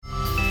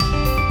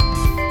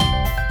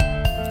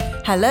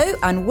Hello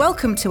and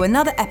welcome to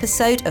another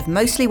episode of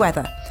Mostly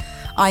Weather.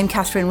 I'm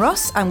Catherine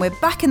Ross and we're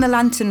back in the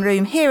Lantern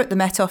Room here at the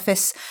Met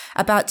Office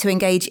about to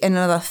engage in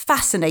another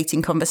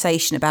fascinating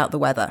conversation about the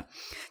weather.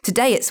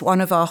 Today it's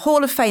one of our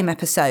Hall of Fame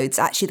episodes.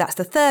 Actually, that's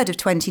the third of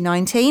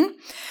 2019.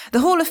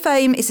 The Hall of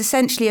Fame is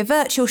essentially a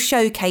virtual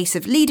showcase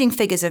of leading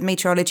figures of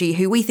meteorology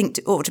who we think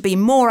ought to be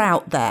more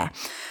out there.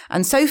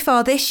 And so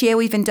far this year,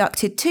 we've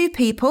inducted two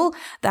people.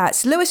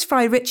 That's Lewis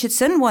Fry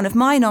Richardson, one of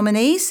my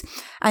nominees,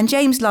 and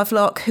James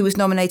Lovelock, who was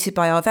nominated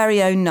by our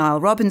very own Niall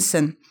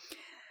Robinson.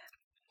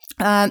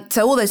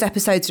 So all those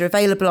episodes are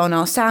available on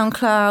our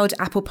SoundCloud,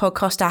 Apple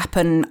Podcast app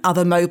and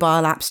other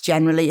mobile apps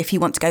generally if you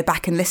want to go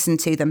back and listen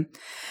to them.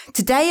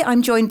 Today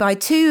I'm joined by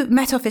two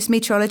Met Office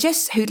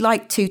meteorologists who'd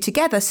like to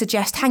together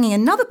suggest hanging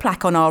another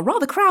plaque on our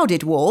rather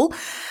crowded wall.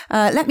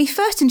 Let me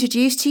first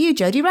introduce to you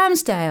Jodie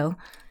Ramsdale.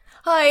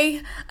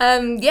 Hi,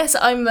 yes,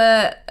 I'm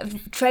a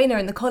trainer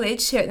in the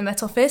college here at the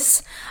Met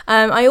Office.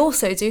 I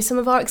also do some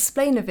of our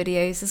explainer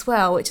videos as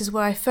well, which is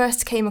where I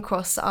first came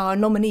across our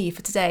nominee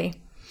for today.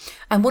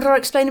 And what are our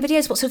explainer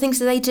videos? What sort of things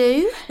do they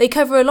do? They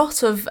cover a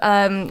lot of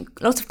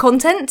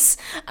content.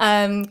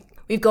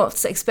 We've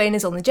got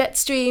explainers on the jet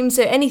stream,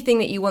 so anything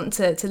that you want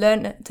to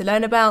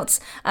learn about,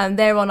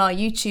 they're on our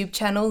YouTube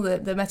channel,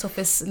 the Met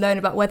Office Learn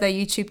About Weather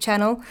YouTube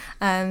channel.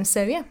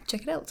 So yeah,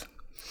 check it out.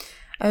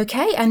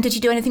 Okay, and did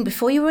you do anything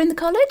before you were in the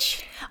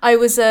college? I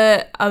was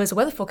a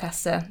weather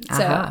forecaster.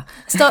 So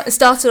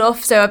started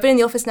off. So I've been in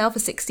the office now for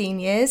 16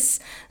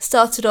 years.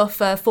 Started off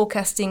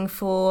forecasting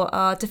for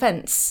our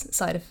defence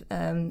side,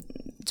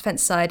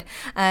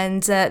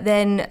 and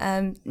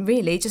then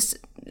really just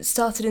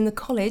started in the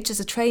college as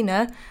a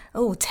trainer.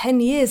 10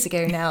 years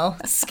ago now.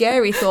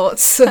 Scary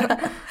thoughts.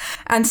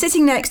 And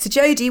sitting next to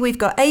Jodie, we've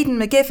got Aidan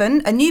McGivern,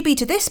 a newbie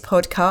to this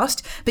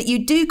podcast, but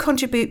you do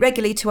contribute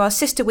regularly to our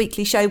sister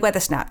weekly show,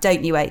 Weathersnap,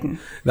 don't you, Aidan?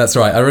 That's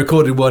right. I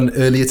recorded one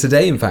earlier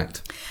today, in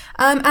fact.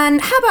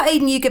 And how about,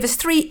 Aidan, you give us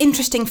 3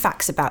 interesting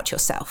facts about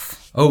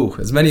yourself? Oh,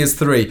 as many as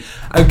 3.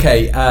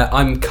 Okay,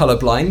 I'm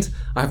colourblind.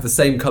 I have the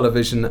same colour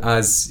vision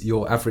as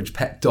your average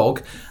pet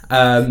dog.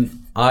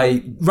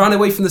 I ran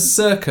away from the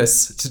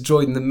circus to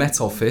join the Met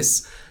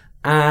Office.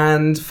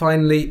 And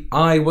finally,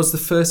 I was the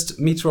first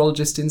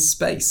meteorologist in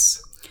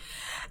space.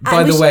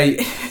 By the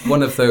way,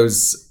 one of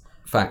those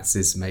facts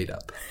is made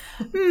up.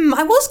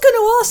 I was going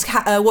to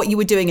ask what you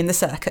were doing in the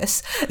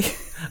circus.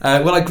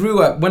 When I grew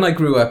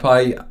up,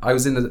 I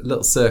was in a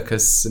little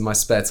circus in my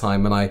spare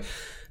time, and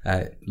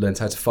I learned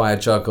how to fire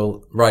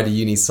juggle, ride a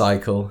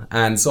unicycle,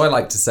 and so I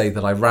like to say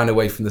that I ran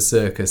away from the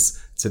circus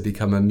to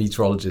become a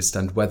meteorologist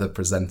and weather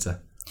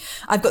presenter.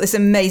 I've got this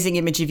amazing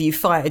image of you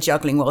fire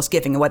juggling whilst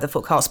giving a weather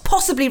forecast,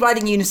 possibly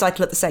riding a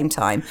unicycle at the same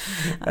time.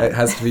 It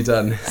has to be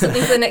done.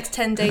 Something for the next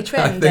 10-day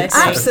trend. So.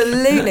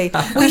 Absolutely.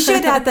 We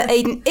should add that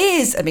Aidan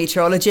is a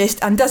meteorologist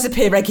and does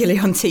appear regularly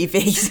on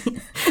TV.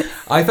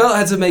 I felt I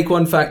had to make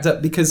one fact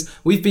up because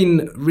we've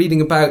been reading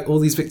about all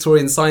these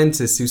Victorian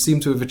scientists who seem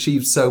to have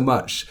achieved so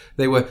much.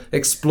 They were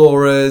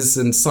explorers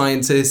and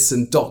scientists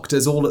and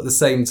doctors all at the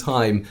same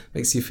time.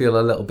 Makes you feel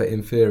a little bit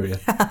inferior.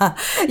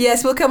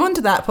 Yes, we'll come on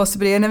to that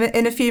possibly in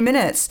a few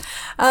minutes.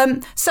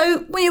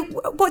 So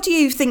what do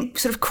you think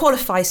sort of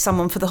qualifies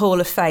someone for the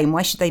Hall of Fame?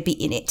 Why should they be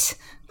in it?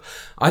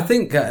 I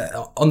think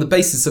on the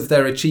basis of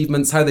their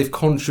achievements, how they've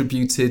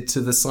contributed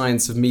to the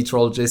science of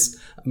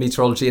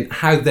meteorology and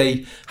how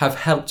they have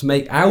helped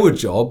make our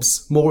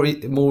jobs more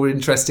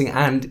interesting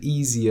and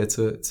easier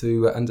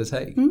to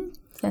undertake.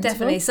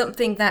 Definitely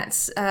something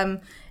that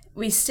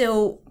we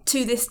still,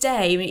 to this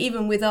day, I mean,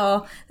 even with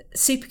our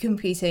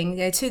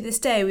supercomputing, to this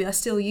day we are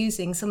still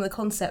using some of the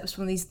concepts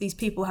from these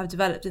people have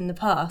developed in the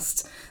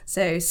past.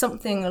 So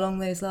something along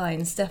those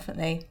lines,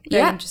 definitely.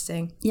 Very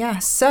interesting. Yeah,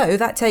 so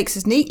that takes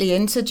us neatly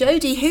into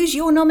Jodie. Who's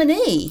your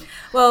nominee?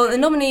 Well, the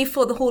nominee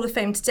for the Hall of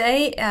Fame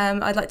today,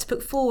 I'd like to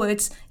put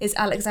forward, is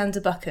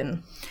Alexander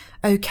Buchan.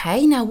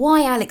 Okay, now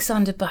why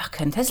Alexander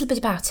Buchan? Tell us a little bit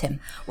about him.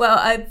 Well,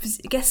 I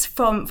guess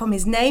from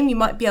his name, you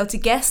might be able to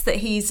guess that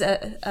he's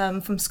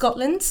from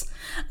Scotland.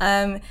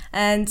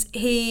 And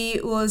he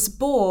was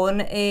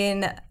born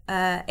in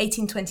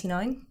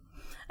 1829.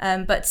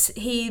 But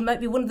he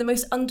might be one of the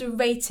most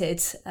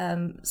underrated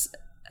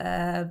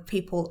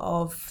people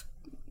of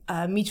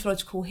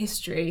meteorological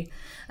history.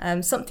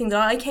 Something that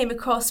I came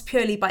across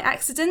purely by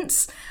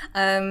accident.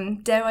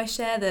 Dare I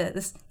share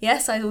this?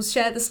 Yes, I will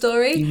share the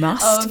story. You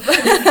must. Of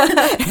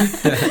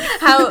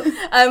how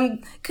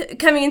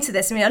coming into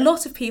this, I mean, a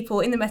lot of people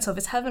in the Met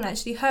Office haven't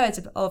actually heard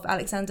of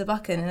Alexander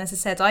Buchan, and as I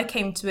said, I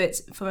came to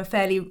it from a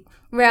fairly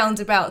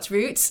roundabout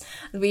route.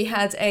 We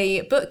had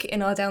a book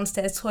in our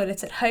downstairs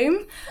toilet at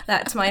home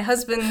that my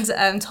husband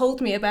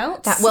told me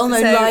about. That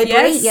well-known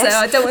library, yes. So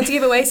I don't want to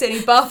give away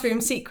any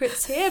bathroom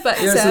secrets here, but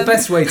it's the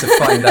best way to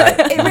find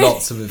out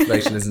lots of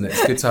information, isn't it?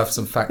 It's good to have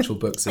some factual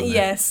books in there.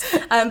 Yes,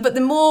 but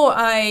the more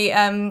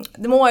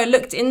I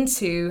looked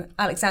into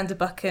Alexander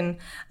Buchan,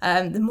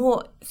 the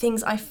more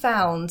things I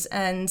found,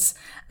 and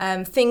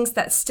things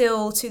that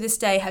still to this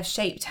day have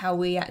shaped how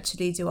we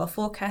actually do our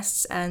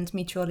forecasts and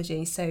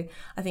meteorology. So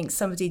I think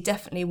somebody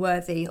definitely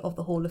worthy of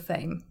the Hall of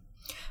Fame.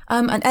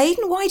 And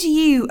Aidan, why do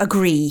you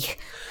agree?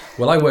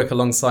 Well, I work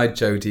alongside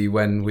Jodie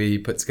when we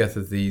put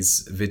together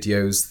these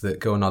videos that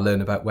go on our Learn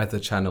About Weather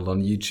channel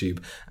on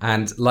YouTube.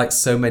 And like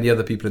so many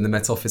other people in the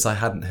Met Office, I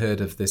hadn't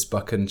heard of this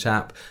Buchan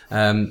chap.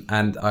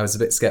 And I was a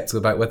bit sceptical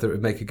about whether it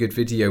would make a good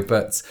video.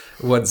 But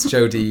once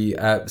Jodie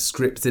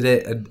scripted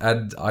it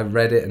and I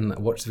read it and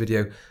watched the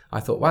video, I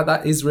thought, wow,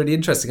 that is really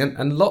interesting.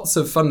 And lots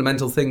of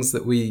fundamental things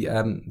that we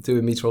do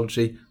in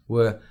meteorology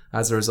were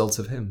as a result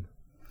of him.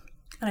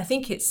 And I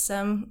think it's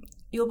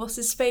your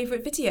boss's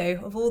favourite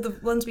video of all the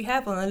ones we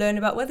have on the Learn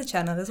About Weather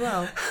channel as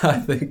well. I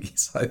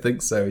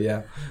think so,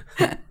 yeah.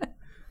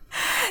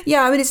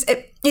 Yeah, I mean,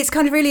 it's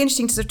kind of really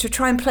interesting to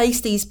try and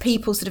place these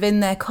people sort of in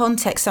their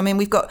context. I mean,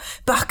 we've got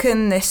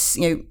Buchan, this,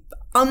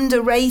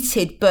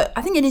 underrated, but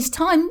I think in his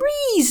time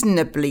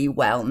reasonably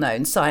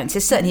well-known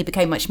scientist. Certainly he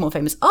became much more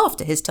famous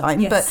after his time.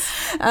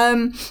 Yes. But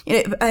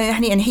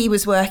and he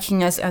was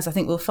working as I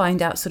think we'll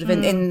find out sort of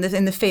in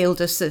the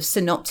field of sort of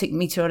synoptic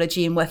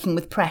meteorology and working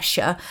with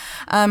pressure.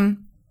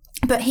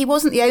 But he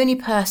wasn't the only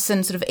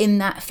person sort of in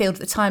that field at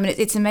the time. And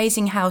it's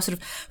amazing how sort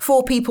of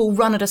four people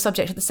run at a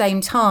subject at the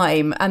same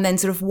time, and then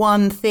sort of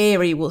one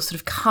theory will sort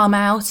of come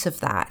out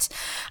of that.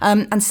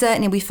 And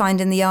certainly we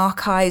find in the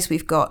archives,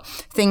 we've got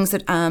things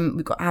that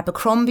we've got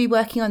Abercrombie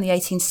working on in the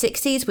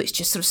 1860s, which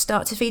just sort of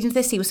start to feed into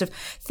this. He was sort of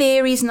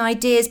theories and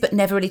ideas, but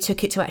never really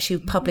took it to actual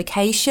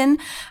publication.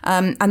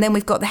 And then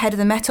we've got the head of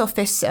the Met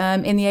Office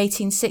in the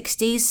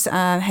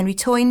 1860s, Henry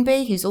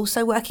Toynbee, who's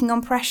also working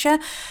on pressure.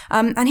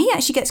 And he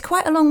actually gets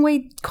quite a long way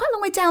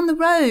down the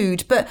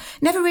road, but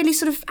never really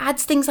sort of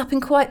adds things up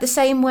in quite the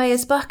same way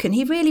as Buchan.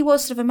 He really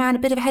was sort of a man a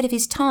bit ahead of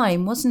his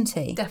time, wasn't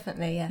he?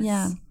 Definitely, yes.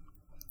 Yeah.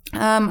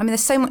 I mean, there's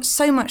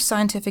so much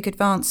scientific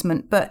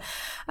advancement, but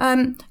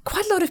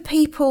quite a lot of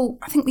people,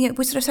 I think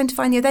we sort of tend to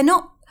find they're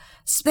not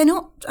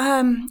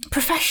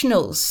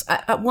professionals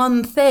at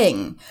one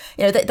thing.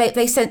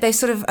 They said they're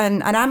sort of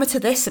an amateur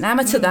this, an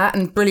amateur that,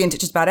 and brilliant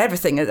at just about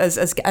everything,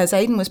 as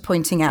Aidan was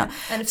pointing out.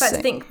 And in fact,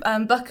 I think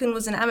Buchan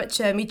was an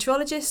amateur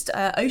meteorologist,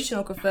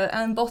 oceanographer,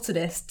 and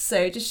botanist. So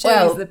it just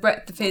shows the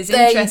breadth of his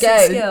interests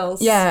and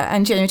skills. Yeah,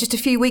 and just a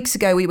few weeks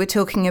ago we were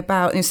talking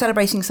about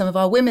celebrating some of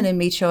our women in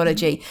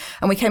meteorology,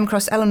 and we came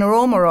across Eleanor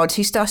Ormerod,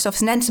 who started off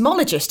as an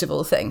entomologist of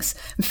all things,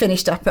 and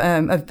finished up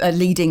a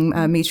leading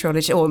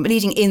meteorologist, or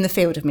leading in the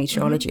field of meteorology.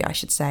 I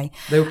should say.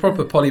 They were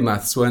proper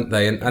polymaths, weren't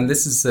they? And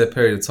this is a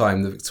period of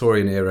time, the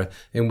Victorian era,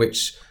 in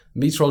which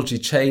meteorology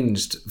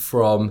changed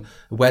from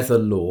weather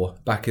lore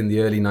back in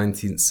the early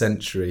 19th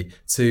century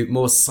to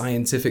more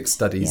scientific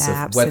studies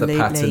of weather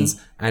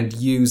patterns and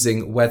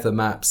using weather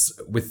maps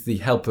with the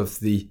help of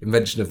the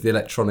invention of the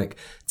electronic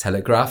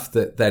telegraph,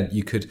 that then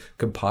you could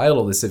compile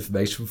all this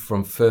information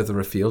from further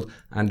afield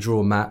and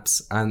draw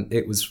maps. And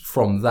it was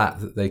from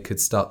that they could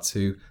start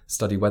to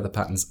study weather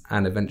patterns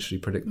and eventually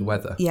predict the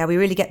weather. Yeah, we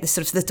really get the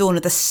sort of the dawn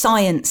of the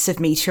science of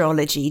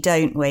meteorology,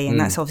 don't we? And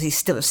that's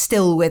obviously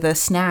still with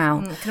us now.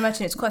 I can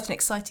imagine it's quite an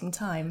exciting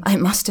time. It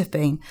must have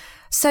been.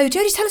 So,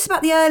 Jodie, tell us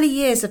about the early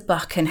years of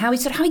Buchan, how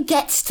he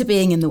gets to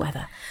being in the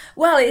weather.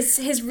 Well, it's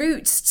his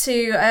roots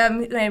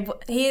to,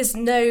 he is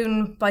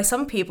known by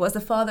some people as the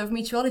father of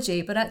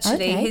meteorology, but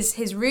actually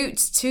his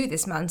roots to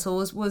this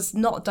mantle was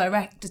not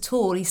direct at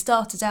all. He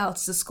started out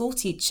as a school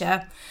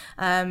teacher.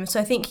 So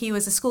I think he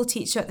was a school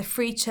teacher at the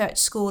Free Church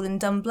School in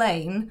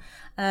Dunblane,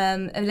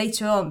 and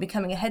later on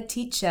becoming a head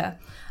teacher.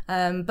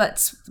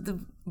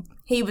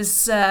 He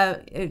was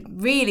a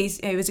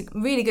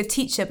really good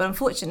teacher, but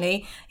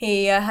unfortunately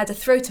he had a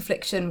throat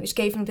affliction, which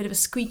gave him a bit of a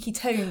squeaky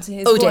tone to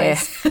his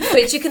voice.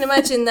 Which you can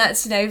imagine that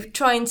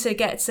trying to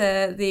get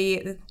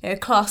the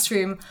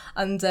classroom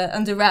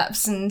under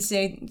wraps and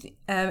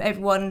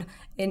everyone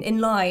in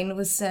line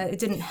was it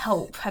didn't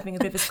help having a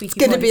bit of a squeaky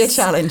voice. It's going to be a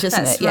challenge,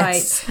 isn't it? That's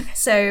right.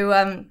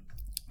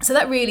 So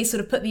that really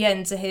sort of put the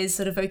end to his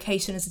sort of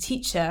vocation as a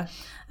teacher.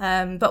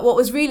 But what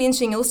was really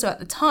interesting also at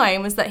the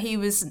time was that he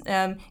was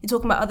you're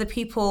talking about other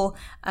people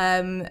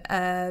in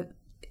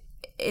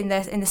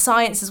the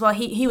science as well.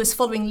 He was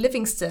following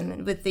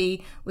Livingstone with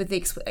the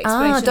exploration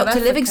of Dr.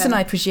 Africa. Livingstone,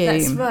 I presume.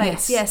 That's right.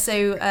 Yes. Yeah.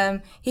 So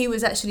he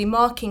was actually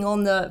marking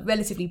on the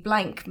relatively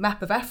blank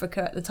map of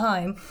Africa at the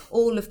time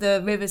all of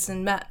the rivers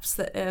and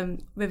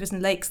rivers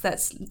and lakes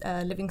that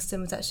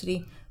Livingstone was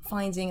actually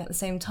finding at the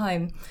same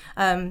time.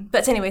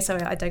 But anyway,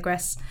 sorry, I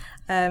digress.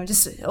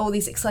 Just all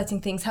these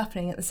exciting things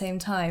happening at the same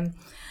time.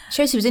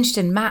 Shows he was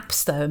interested in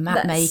maps, though,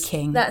 map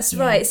making. That's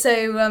right.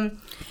 So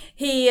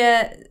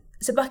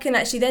so Buchan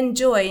actually then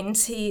joined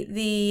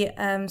the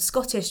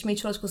Scottish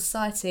Meteorological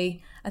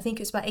Society. I think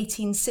it was about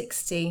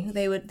 1860.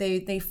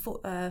 They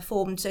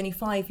formed only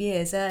 5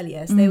 years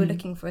earlier, so they were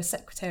looking for a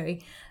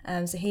secretary.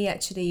 So he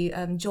actually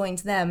joined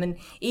them, and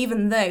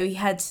even though he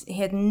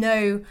had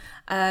no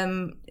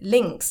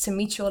links to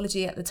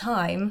meteorology at the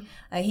time,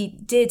 he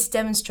did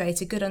demonstrate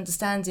a good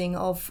understanding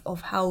of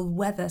how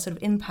weather sort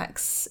of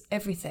impacts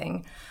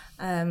everything.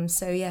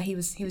 So yeah, he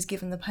was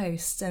given the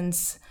post, and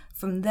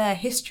from there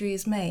history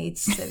is made,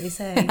 so we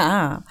say.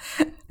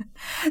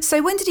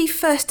 So when did he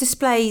first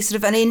display sort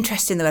of an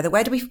interest in the weather?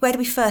 Where do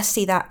we first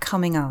see that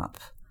coming up?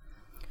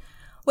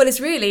 Well, it's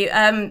really,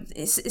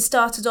 it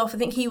started off, I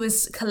think he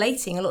was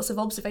collating lots of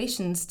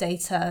observations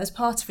data as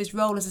part of his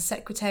role as a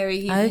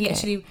secretary. He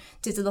actually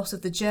did a lot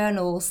of the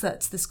journals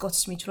that the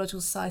Scottish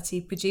Meteorological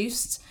Society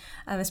produced.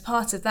 As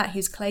part of that, he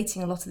was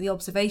collating a lot of the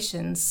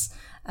observations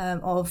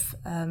of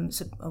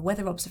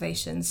weather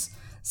observations.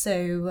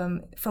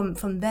 So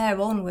from there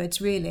onwards,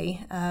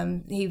 really,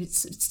 he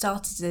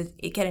started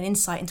to get an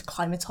insight into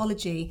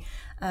climatology.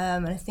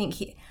 And I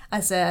think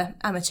as an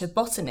amateur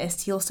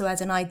botanist, he also had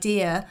an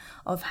idea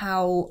of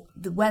how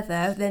the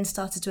weather then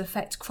started to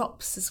affect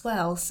crops as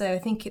well. So I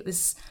think it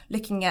was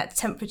looking at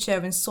temperature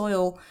and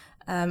soil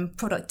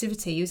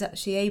productivity. He was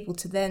actually able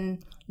to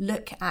then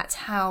look at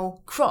how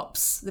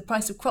the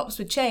price of crops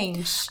would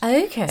change.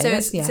 Okay.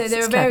 So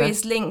there are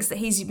various links that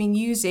he's been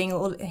using,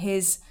 all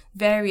his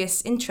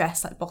various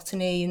interests like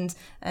botany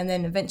and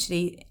then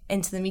eventually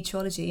into the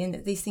meteorology,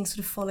 and these things sort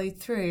of followed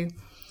through.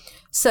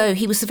 So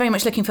he was very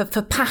much looking for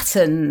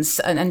patterns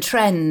and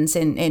trends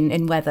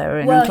in weather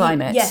and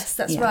climate. Yes,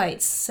 that's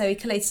right. So he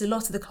collated a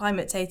lot of the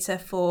climate data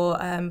for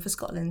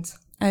Scotland.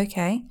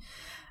 Okay.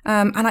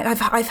 And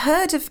I've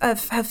heard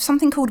of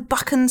something called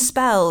Buchan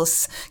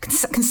spells.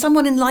 Can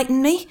someone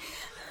enlighten me?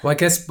 Well, I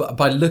guess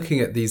by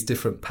looking at these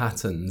different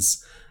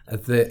patterns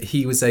that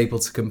he was able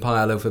to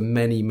compile over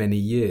many, many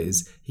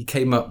years, he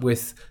came up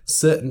with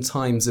certain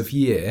times of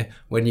year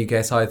when you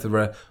get either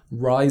a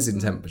rise in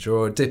temperature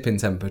or a dip in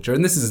temperature.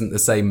 And this isn't the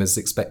same as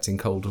expecting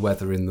cold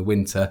weather in the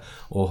winter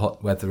or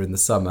hot weather in the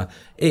summer.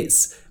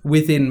 It's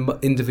within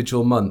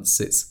individual months.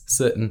 It's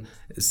certain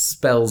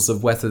spells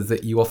of weather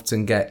that you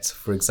often get.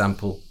 For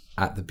example,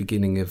 at the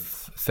beginning of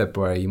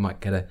February, you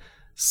might get a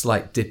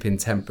slight dip in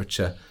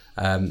temperature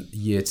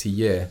year to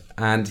year,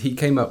 and he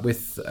came up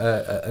with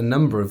a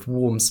number of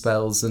warm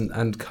spells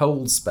and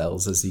cold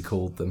spells, as he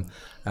called them,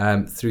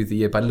 through the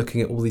year by looking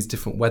at all these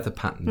different weather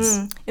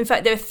patterns. In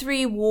fact, there are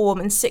 3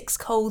 warm and 6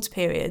 cold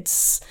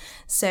periods.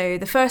 So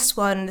the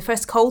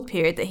first cold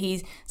period that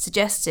he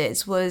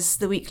suggested was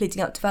the week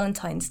leading up to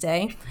Valentine's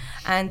Day,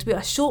 and we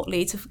are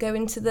shortly to go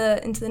into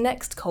the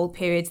next cold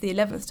period. The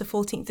 11th to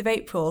 14th of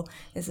April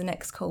is the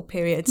next cold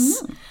period.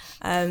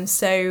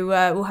 So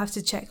we'll have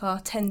to check our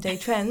 10-day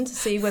trend to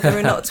see whether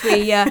or not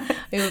we are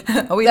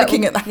we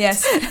looking at that?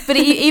 Yes, but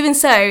even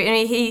so, I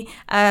mean,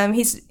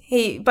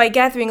 he by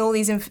gathering all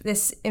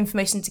this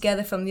information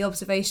together from the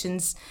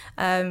observations,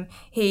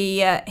 he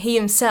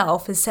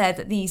himself has said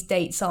that these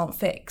dates aren't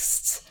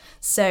fixed.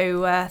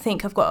 So I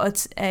think I've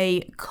got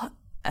a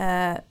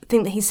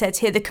thing that he said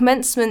here: the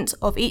commencement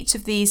of each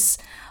of these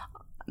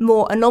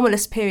more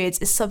anomalous periods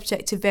is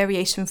subject to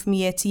variation from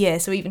year to year.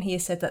 So even he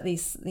has said that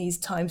these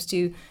times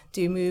do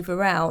move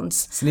around.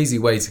 It's an easy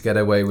way to get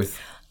away with.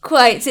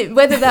 Quite.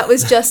 Whether that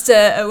was just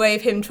a way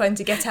of him trying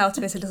to get out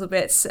of it a little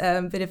bit,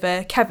 bit of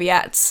a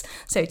caveat,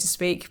 so to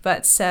speak.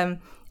 But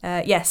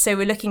yes, so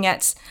we're looking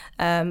at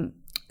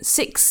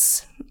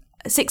 6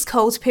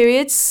 cold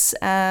periods,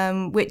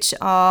 which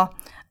are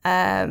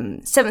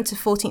 7th to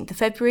 14th of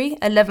February,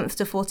 11th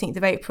to 14th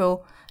of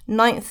April,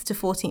 9th to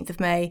 14th of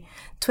May,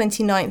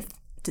 29th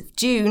of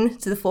June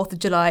to the 4th of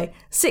July,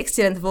 6th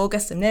to the 11th of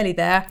August, I'm nearly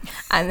there,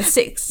 and the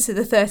 6th to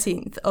the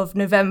 13th of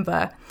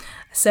November.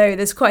 So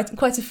there's quite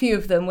a few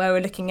of them where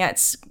we're looking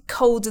at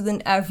colder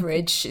than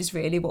average is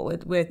really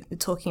what we're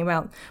talking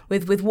about,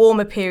 with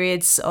warmer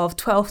periods of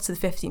 12th to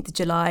the 15th of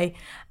July,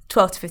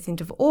 12th to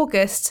 15th of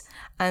August,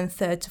 and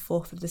 3rd to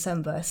 4th of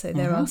December. So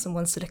there are some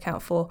ones to look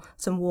out for,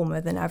 some warmer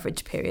than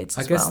average periods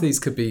as well. I guess these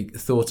could be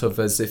thought of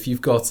as if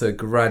you've got a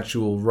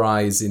gradual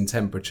rise in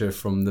temperature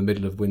from the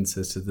middle of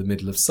winter to the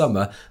middle of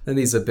summer, then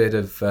these are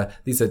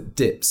these are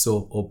dips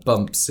or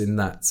bumps in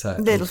that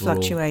little overall,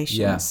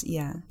 fluctuations.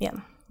 Yeah.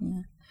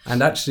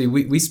 And actually,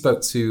 we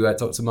spoke to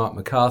Dr. Mark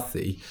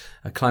McCarthy,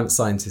 a climate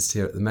scientist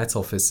here at the Met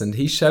Office, and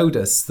he showed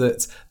us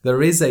that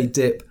there is a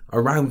dip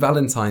around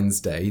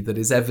Valentine's Day that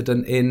is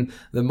evident in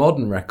the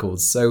modern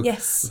records. So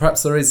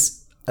perhaps there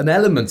is an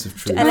element of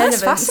truth.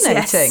 That's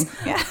fascinating.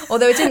 Yes. Yeah.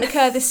 Although it didn't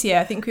occur this year.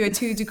 I think we were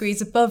 2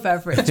 degrees above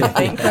average,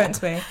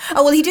 weren't we?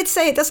 Oh, well, he did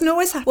say it doesn't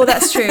always happen. Well,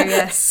 that's true,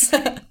 yes.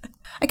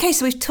 Okay,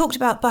 so we've talked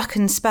about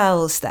Buchan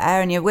spells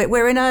there, and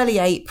we're in early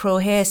April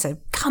here, so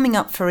coming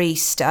up for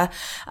Easter.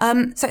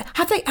 So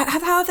how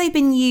have they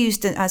been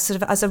used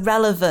as a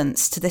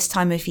relevance to this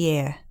time of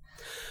year?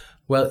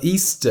 Well,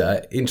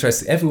 Easter,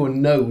 interesting.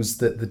 Everyone knows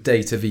that the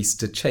date of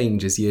Easter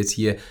changes year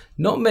to year.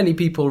 Not many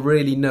people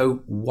really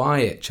know why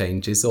it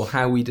changes or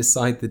how we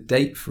decide the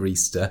date for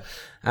Easter.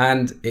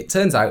 And it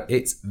turns out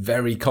it's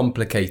very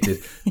complicated.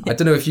 I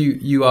don't know if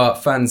you are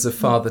fans of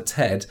Father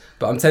Ted,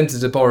 but I'm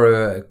tempted to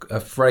borrow a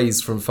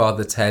phrase from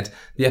Father Ted,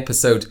 the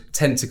episode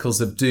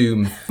Tentacles of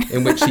Doom,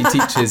 in which he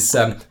teaches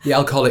the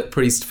alcoholic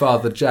priest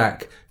Father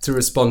Jack to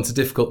respond to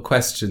difficult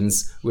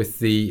questions with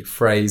the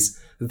phrase,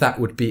 "That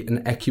would be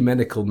an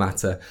ecumenical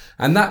matter."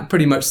 And that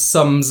pretty much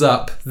sums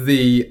up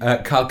the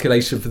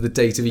calculation for the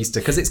date of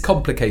Easter, because it's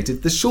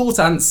complicated. The short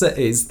answer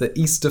is that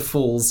Easter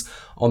falls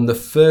on the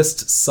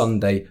first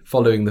Sunday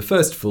following the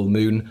first full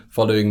moon,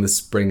 following the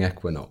spring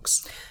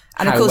equinox.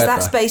 And of course, However,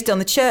 that's based on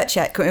the church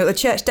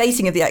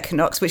dating of the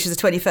equinox, which is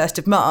the 21st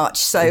of March.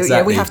 So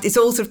Exactly. it's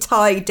all sort of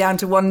tied down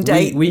to one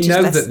date. We which is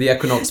know less- that the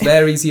equinox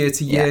varies year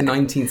to year, Yeah.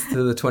 19th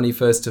to the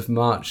 21st of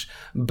March,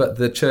 but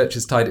the church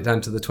has tied it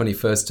down to the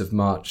 21st of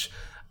March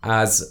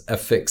as a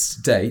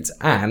fixed date,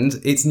 and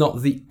it's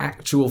not the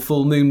actual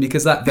full moon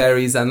because that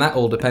varies, and that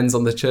all depends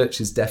on the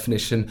church's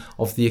definition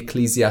of the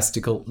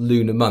ecclesiastical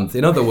lunar month.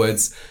 In other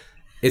words,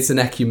 it's an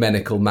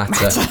ecumenical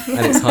matter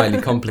and it's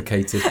highly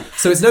complicated.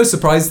 So it's no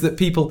surprise that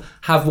people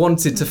have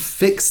wanted to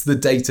fix the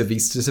date of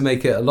Easter to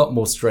make it a lot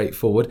more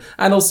straightforward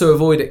and also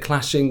avoid it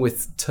clashing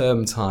with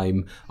term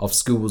time of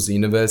schools,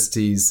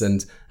 universities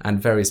and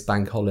various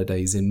bank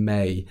holidays in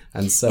May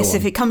and so Yes, on.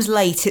 if it comes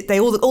late,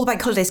 all the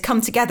bank holidays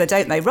come together,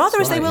 don't they? Rather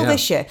as they right, will yeah.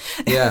 this year.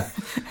 Yeah.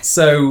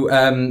 So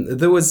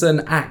there was an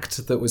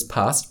act that was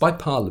passed by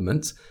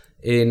Parliament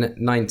in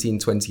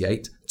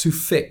 1928 to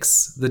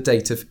fix the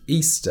date of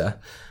Easter.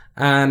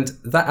 And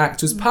that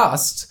act was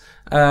passed.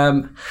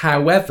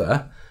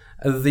 However,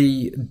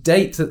 the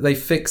date that they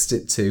fixed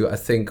it to, I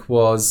think,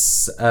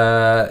 was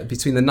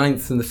between the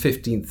 9th and the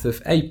 15th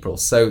of April.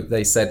 So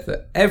they said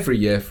that every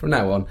year from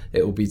now on,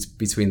 it will be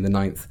between the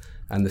 9th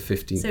and the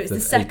 15th So it's of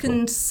the second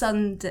April.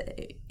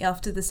 Sunday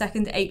after the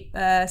second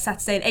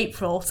Saturday in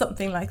April,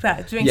 something like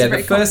that. It makes Yeah, it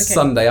very the first complicated.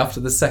 Sunday after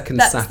the second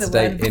That's the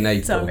Saturday one. in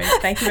April. Sorry,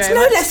 thank you It's very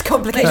no much. less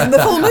complicated than the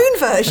full moon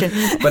version.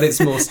 But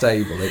it's more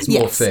stable, it's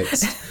more Yes.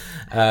 fixed.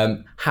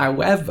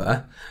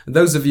 However,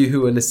 those of you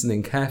who are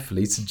listening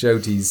carefully to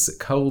Jodie's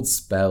cold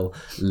spell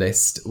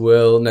list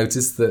will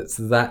notice that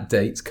that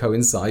date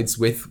coincides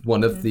with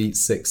one of the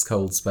 6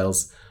 cold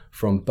spells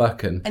from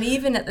Buchan. And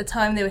even at the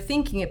time they were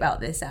thinking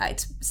about this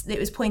act, it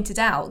was pointed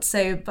out.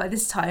 So by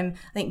this time,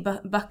 I think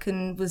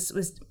Buchan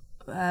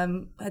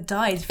had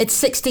died. It's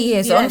 60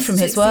 years on from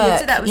his 60 years, work.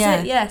 so that was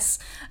yeah. it. Yes.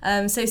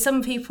 So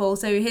some people,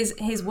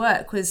 his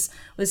work was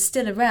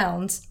still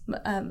around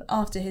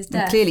after his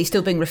death. Clearly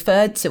still being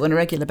referred to on a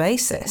regular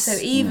basis. So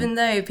even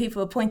though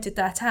people pointed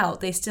that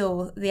out,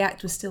 the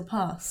act was still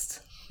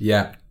passed.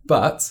 Yeah,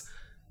 but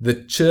the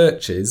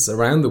churches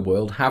around the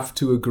world have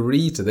to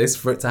agree to this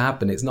for it to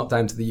happen. It's not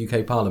down to the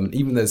UK Parliament.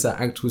 Even though that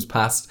act was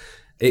passed,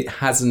 it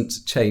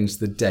hasn't changed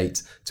the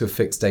date to a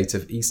fixed date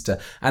of Easter.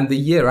 And the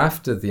year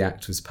after the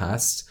act was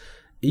passed,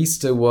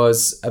 Easter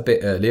was a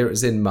bit earlier. It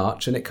was in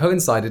March, and it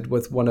coincided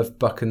with one of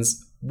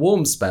Buchan's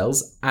warm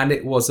spells, and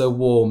it was a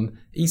warm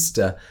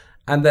Easter.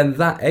 And then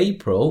that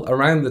April,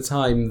 around the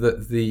time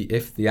that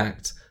if the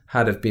act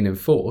had have been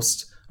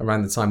enforced,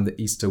 around the time that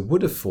Easter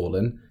would have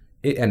fallen,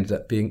 it ended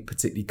up being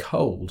particularly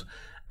cold.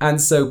 And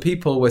so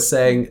people were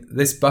saying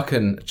this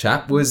Buchan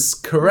chap was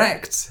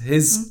correct.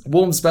 His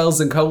warm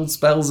spells and cold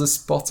spells are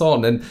spot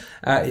on. And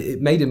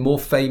it made him more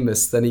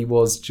famous than he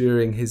was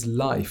during his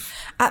life.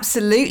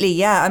 Absolutely,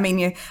 yeah. I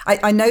mean,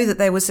 I know that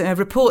there was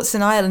reports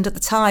in Ireland at the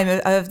time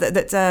of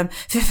that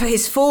for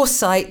his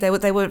foresight, there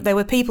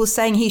were people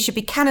saying he should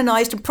be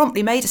canonised and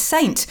promptly made a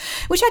saint,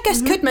 which I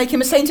guess could make him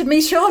a saint of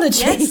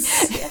meteorology.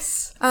 Yes, yes.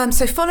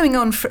 So following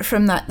on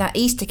from that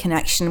Easter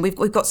connection,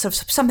 we've got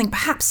sort of something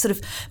perhaps sort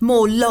of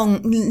more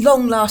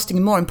long-lasting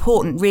and more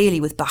important really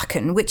with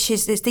Buchan, which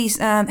is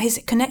his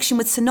connection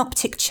with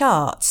synoptic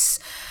charts.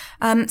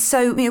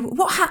 So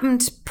what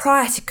happened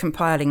prior to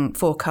compiling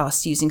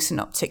forecasts using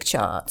synoptic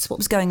charts? What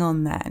was going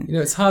on then?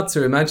 It's hard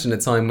to imagine a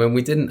time when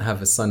we didn't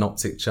have a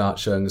synoptic chart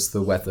showing us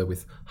the weather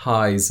with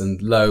highs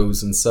and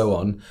lows and so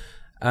on.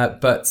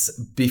 But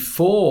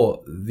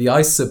before the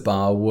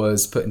isobar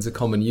was put into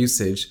common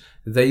usage,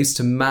 they used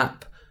to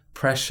map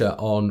pressure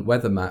on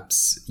weather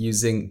maps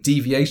using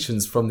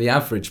deviations from the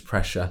average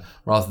pressure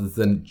rather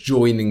than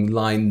joining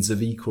lines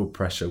of equal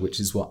pressure, which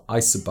is what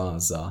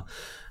isobars are.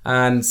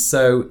 And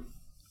so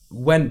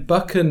when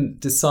Buchan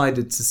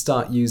decided to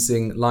start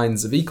using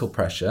lines of equal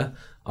pressure,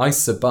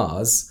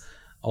 isobars,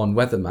 on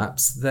weather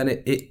maps, then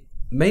it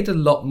made a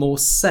lot more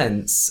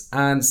sense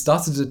and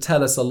started to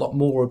tell us a lot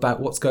more about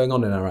what's going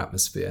on in our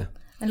atmosphere.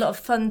 A lot of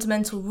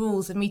fundamental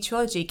rules of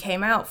meteorology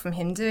came out from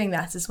him doing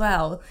that as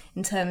well,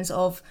 in terms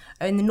of,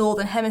 in the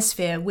northern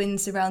hemisphere,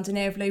 winds around an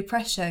area of low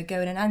pressure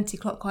go in an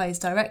anti-clockwise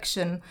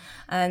direction,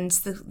 and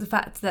the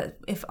fact that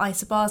if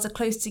isobars are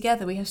close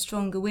together we have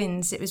stronger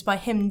winds. It was by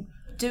him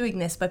doing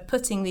this, by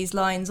putting these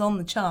lines on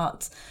the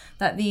chart,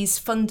 that these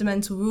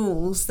fundamental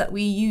rules that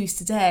we use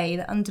today,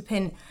 that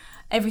underpin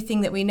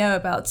everything that we know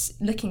about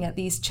looking at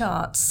these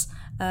charts,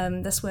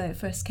 that's where it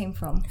first came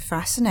from.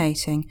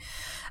 Fascinating.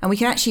 And we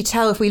can actually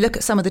tell, if we look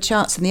at some of the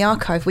charts in the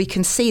archive, we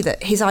can see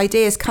that his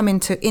ideas come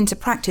into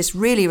practice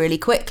really, really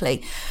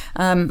quickly.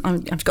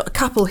 I've got a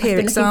couple here,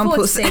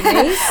 examples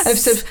of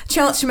sort of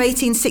charts from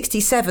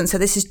 1867. So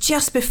this is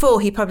just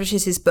before he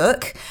publishes his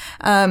book,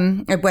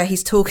 where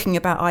he's talking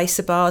about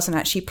isobars and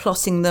actually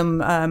plotting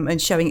them and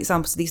showing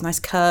examples of these nice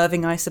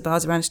curving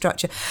isobars around a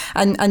structure.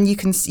 And you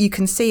can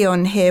see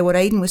on here what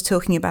Aidan was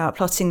talking about,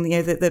 plotting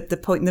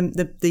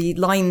the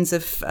lines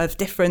of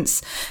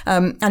difference,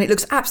 and it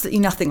looks absolutely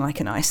nothing like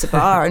an isobars.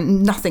 isobar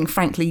and nothing,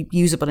 frankly,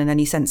 usable in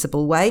any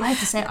sensible way. I have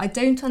to say, I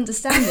don't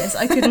understand this.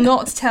 I could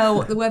not tell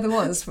what the weather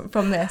was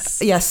from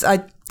this. Yes,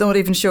 I'm not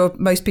even sure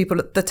most people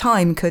at the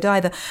time could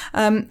either.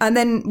 And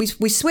then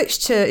we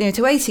switched to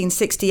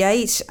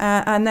 1868,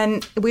 and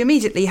then we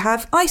immediately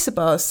have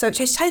isobars. So it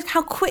shows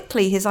how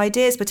quickly his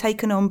ideas were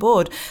taken on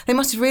board. They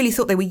must have really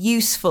thought they were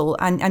useful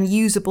and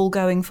usable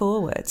going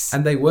forwards.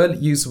 And they were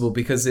usable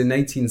because in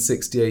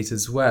 1868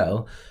 as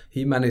well,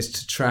 he managed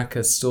to track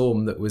a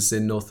storm that was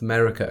in North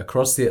America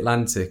across the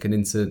Atlantic and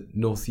into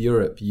North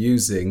Europe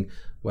using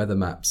weather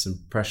maps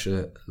and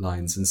pressure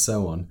lines and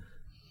so on.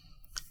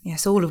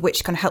 Yes, all of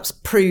which kind of helps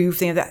prove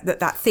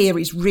that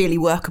theory is really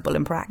workable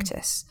in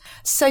practice.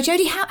 So,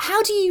 Jodie,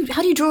 how do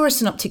you draw a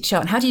synoptic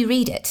chart and how do you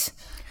read it?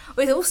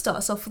 Well, it all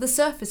starts off with the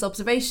surface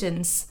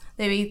observations.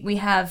 We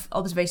have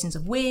observations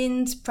of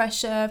wind,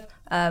 pressure,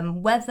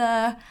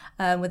 weather,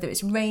 whether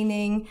it's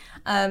raining,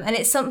 and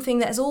it's something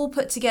that is all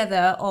put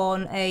together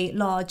on a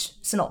large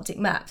synoptic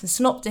map. And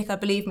synoptic, I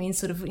believe, means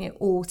sort of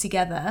all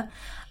together,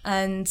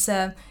 and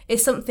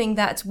it's something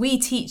that we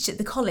teach at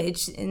the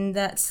college in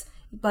that.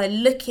 By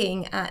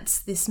looking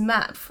at this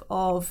map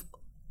of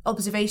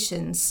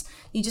observations,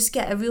 you just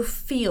get a real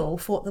feel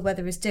for what the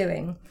weather is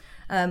doing.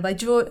 We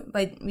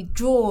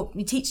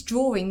teach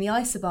drawing the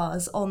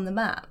isobars on the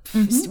map.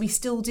 Mm-hmm. We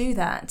still do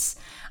that,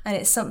 and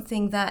it's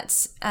something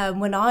that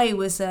when I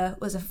was a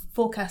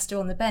forecaster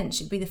on the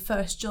bench, it'd be the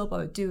first job I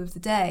would do of the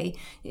day.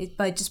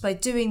 By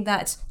doing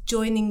that,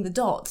 joining the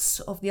dots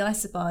of the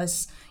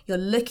isobars, you're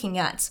looking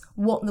at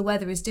what the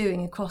weather is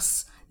doing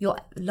across your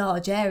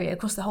large area,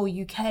 across the whole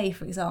UK,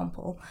 for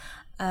example,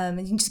 and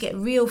you can just get a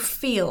real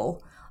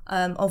feel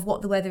of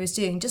what the weather is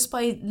doing just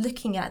by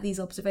looking at these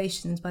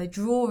observations, by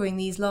drawing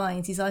these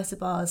lines, these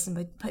isobars, and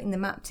by putting the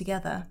map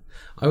together.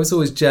 I was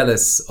always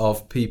jealous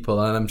of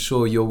people, and I'm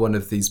sure you're one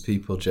of these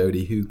people,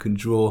 Jodie, who can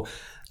draw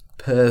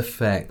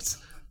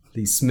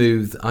perfectly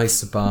smooth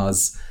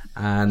isobars,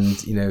 and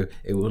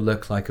it will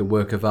look like a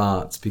work of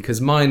art,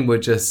 because mine were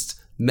just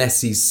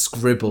messy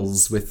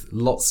scribbles with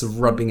lots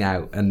of rubbing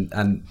out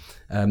and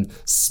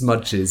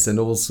smudges and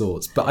all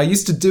sorts. But I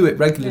used to do it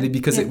regularly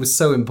because it was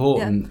so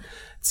important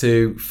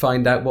to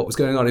find out what was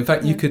going on. In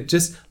fact, you could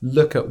just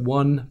look at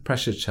one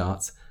pressure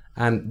chart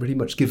and pretty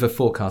much give a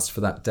forecast for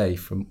that day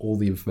from all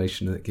the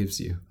information that it gives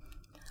you.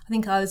 I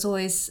think I was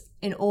always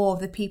in awe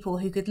of the people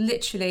who could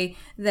literally,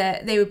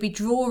 they would be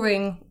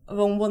drawing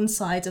along one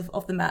side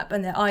of the map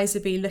and their eyes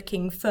would be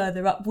looking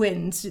further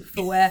upwind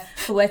for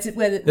where's it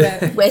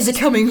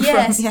coming from?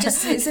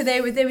 Yes, so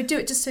they would do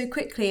it just so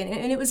quickly,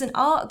 and it was an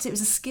art, it was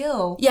a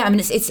skill. Yeah, I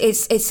mean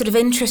it's sort of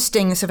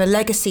interesting, sort of a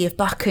legacy of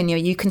Buchan.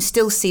 You can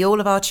still see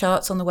all of our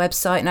charts on the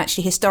website, and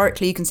actually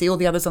historically you can see all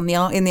the others in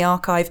the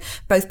archive,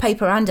 both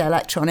paper and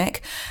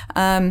electronic,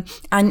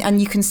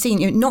 and you can see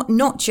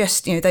not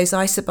just those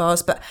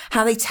isobars, but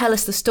how they tell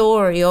us the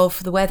story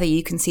of the weather.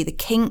 You can see the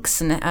kinks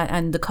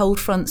and the cold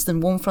fronts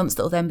and warm fronts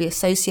that will then be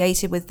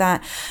associated with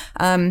that.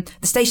 The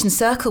station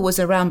circle was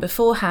around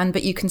beforehand,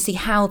 but you can see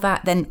how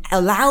that then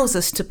allows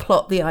us to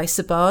plot the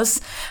isobars.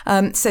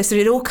 So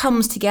it all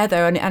comes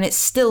together, and it's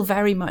still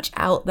very much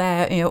out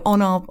there,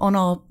 on our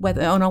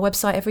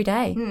website every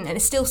day. And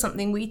it's still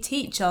something we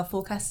teach our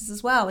forecasters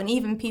as well, and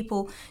even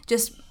people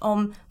just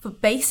for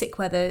basic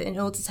weather, in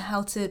order to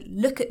how to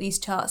look at these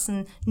charts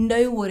and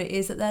know what it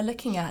is that they're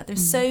looking at.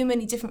 There's so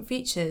many different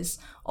features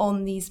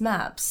on these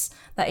maps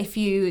that if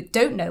you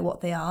don't know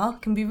what they are,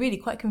 can be really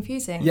quite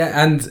confusing.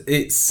 Yeah, and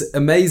it's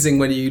amazing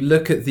when you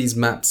look at these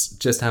maps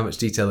just how much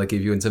detail they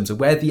give you in terms of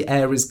where the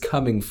air is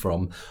coming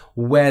from,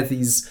 where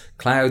these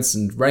clouds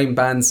and rain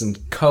bands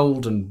and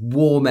cold and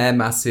warm air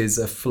masses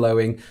are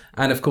flowing.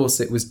 And of course,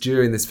 it was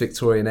during this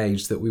Victorian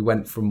age that we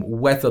went from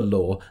weather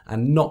law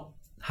and not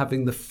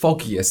having the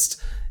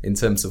foggiest in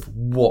terms of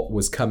what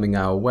was coming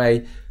our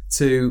way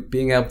to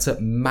being able to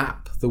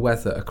map the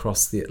weather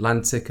across the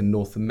Atlantic and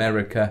North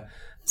America,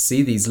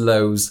 see these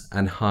lows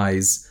and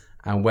highs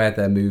and where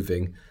they're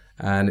moving.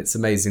 And it's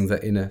amazing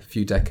that in a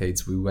few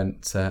decades we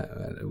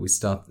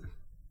started.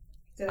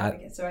 Do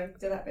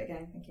that bit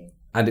again, thank you.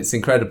 And it's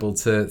incredible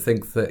to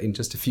think that in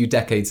just a few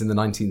decades in the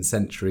 19th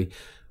century,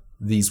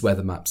 these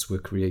weather maps were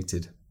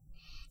created.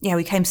 Yeah,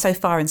 we came so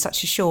far in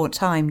such a short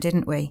time,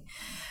 didn't we?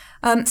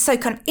 So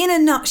kind of in a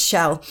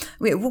nutshell,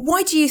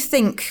 why do you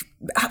think,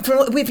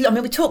 we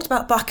talked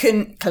about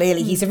Buchan,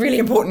 clearly he's a really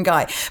important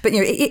guy, but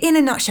in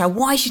a nutshell,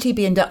 why should he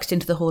be inducted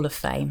into the Hall of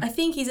Fame? I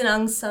think he's an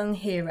unsung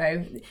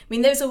hero. I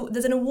mean, there's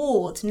an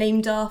award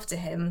named after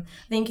him.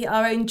 I think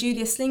our own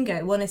Julius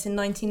Slingo won it in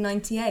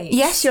 1998.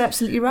 Yes, you're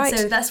absolutely right.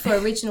 So that's for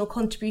original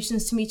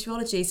contributions to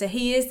meteorology. So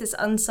he is this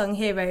unsung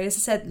hero. As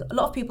I said, a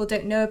lot of people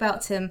don't know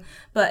about him,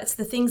 but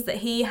the things that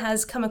he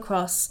has come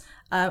across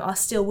are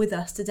still with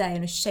us today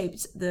and have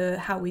shaped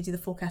how we do the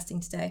forecasting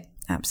today.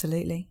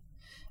 Absolutely.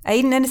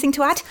 Aidan, anything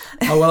to add?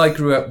 I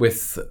grew up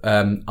with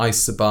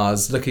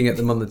isobars, looking at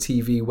them on the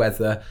TV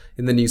weather,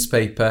 in the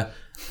newspaper,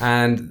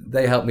 And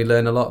they helped me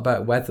learn a lot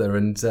about weather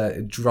and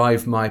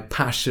drive my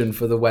passion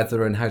for the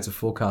weather and how to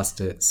forecast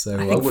it. So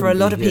I think for a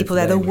lot of people,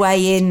 they're the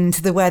way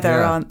into the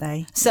weather, aren't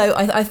they? So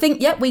I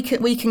think,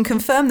 we can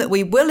confirm that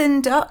we will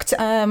induct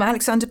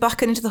Alexander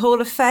Buchan into the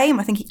Hall of Fame.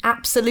 I think he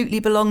absolutely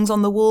belongs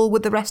on the wall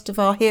with the rest of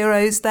our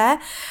heroes there.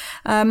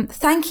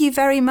 Thank you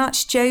very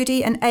much,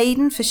 Jodie and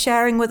Aidan, for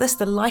sharing with us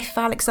the life of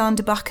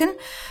Alexander Buchan.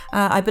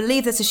 I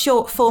believe there's a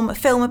short form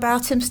film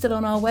about him still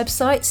on our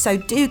website, so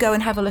do go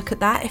and have a look at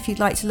that if you'd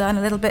like to learn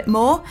a little bit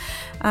more.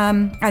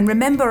 And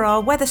remember,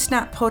 our Weather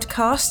Snap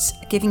podcasts,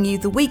 giving you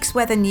the week's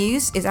weather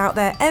news, is out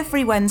there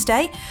every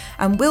Wednesday,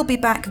 and we'll be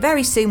back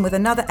very soon with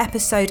another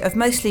episode of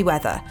Mostly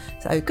Weather.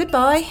 So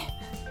goodbye.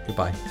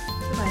 Goodbye.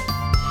 Bye.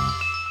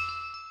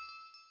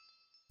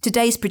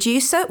 Today's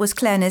producer was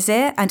Claire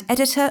Nazir and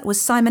editor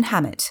was Simon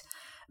Hammett.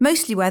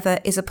 Mostly Weather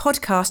is a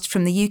podcast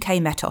from the UK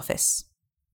Met Office.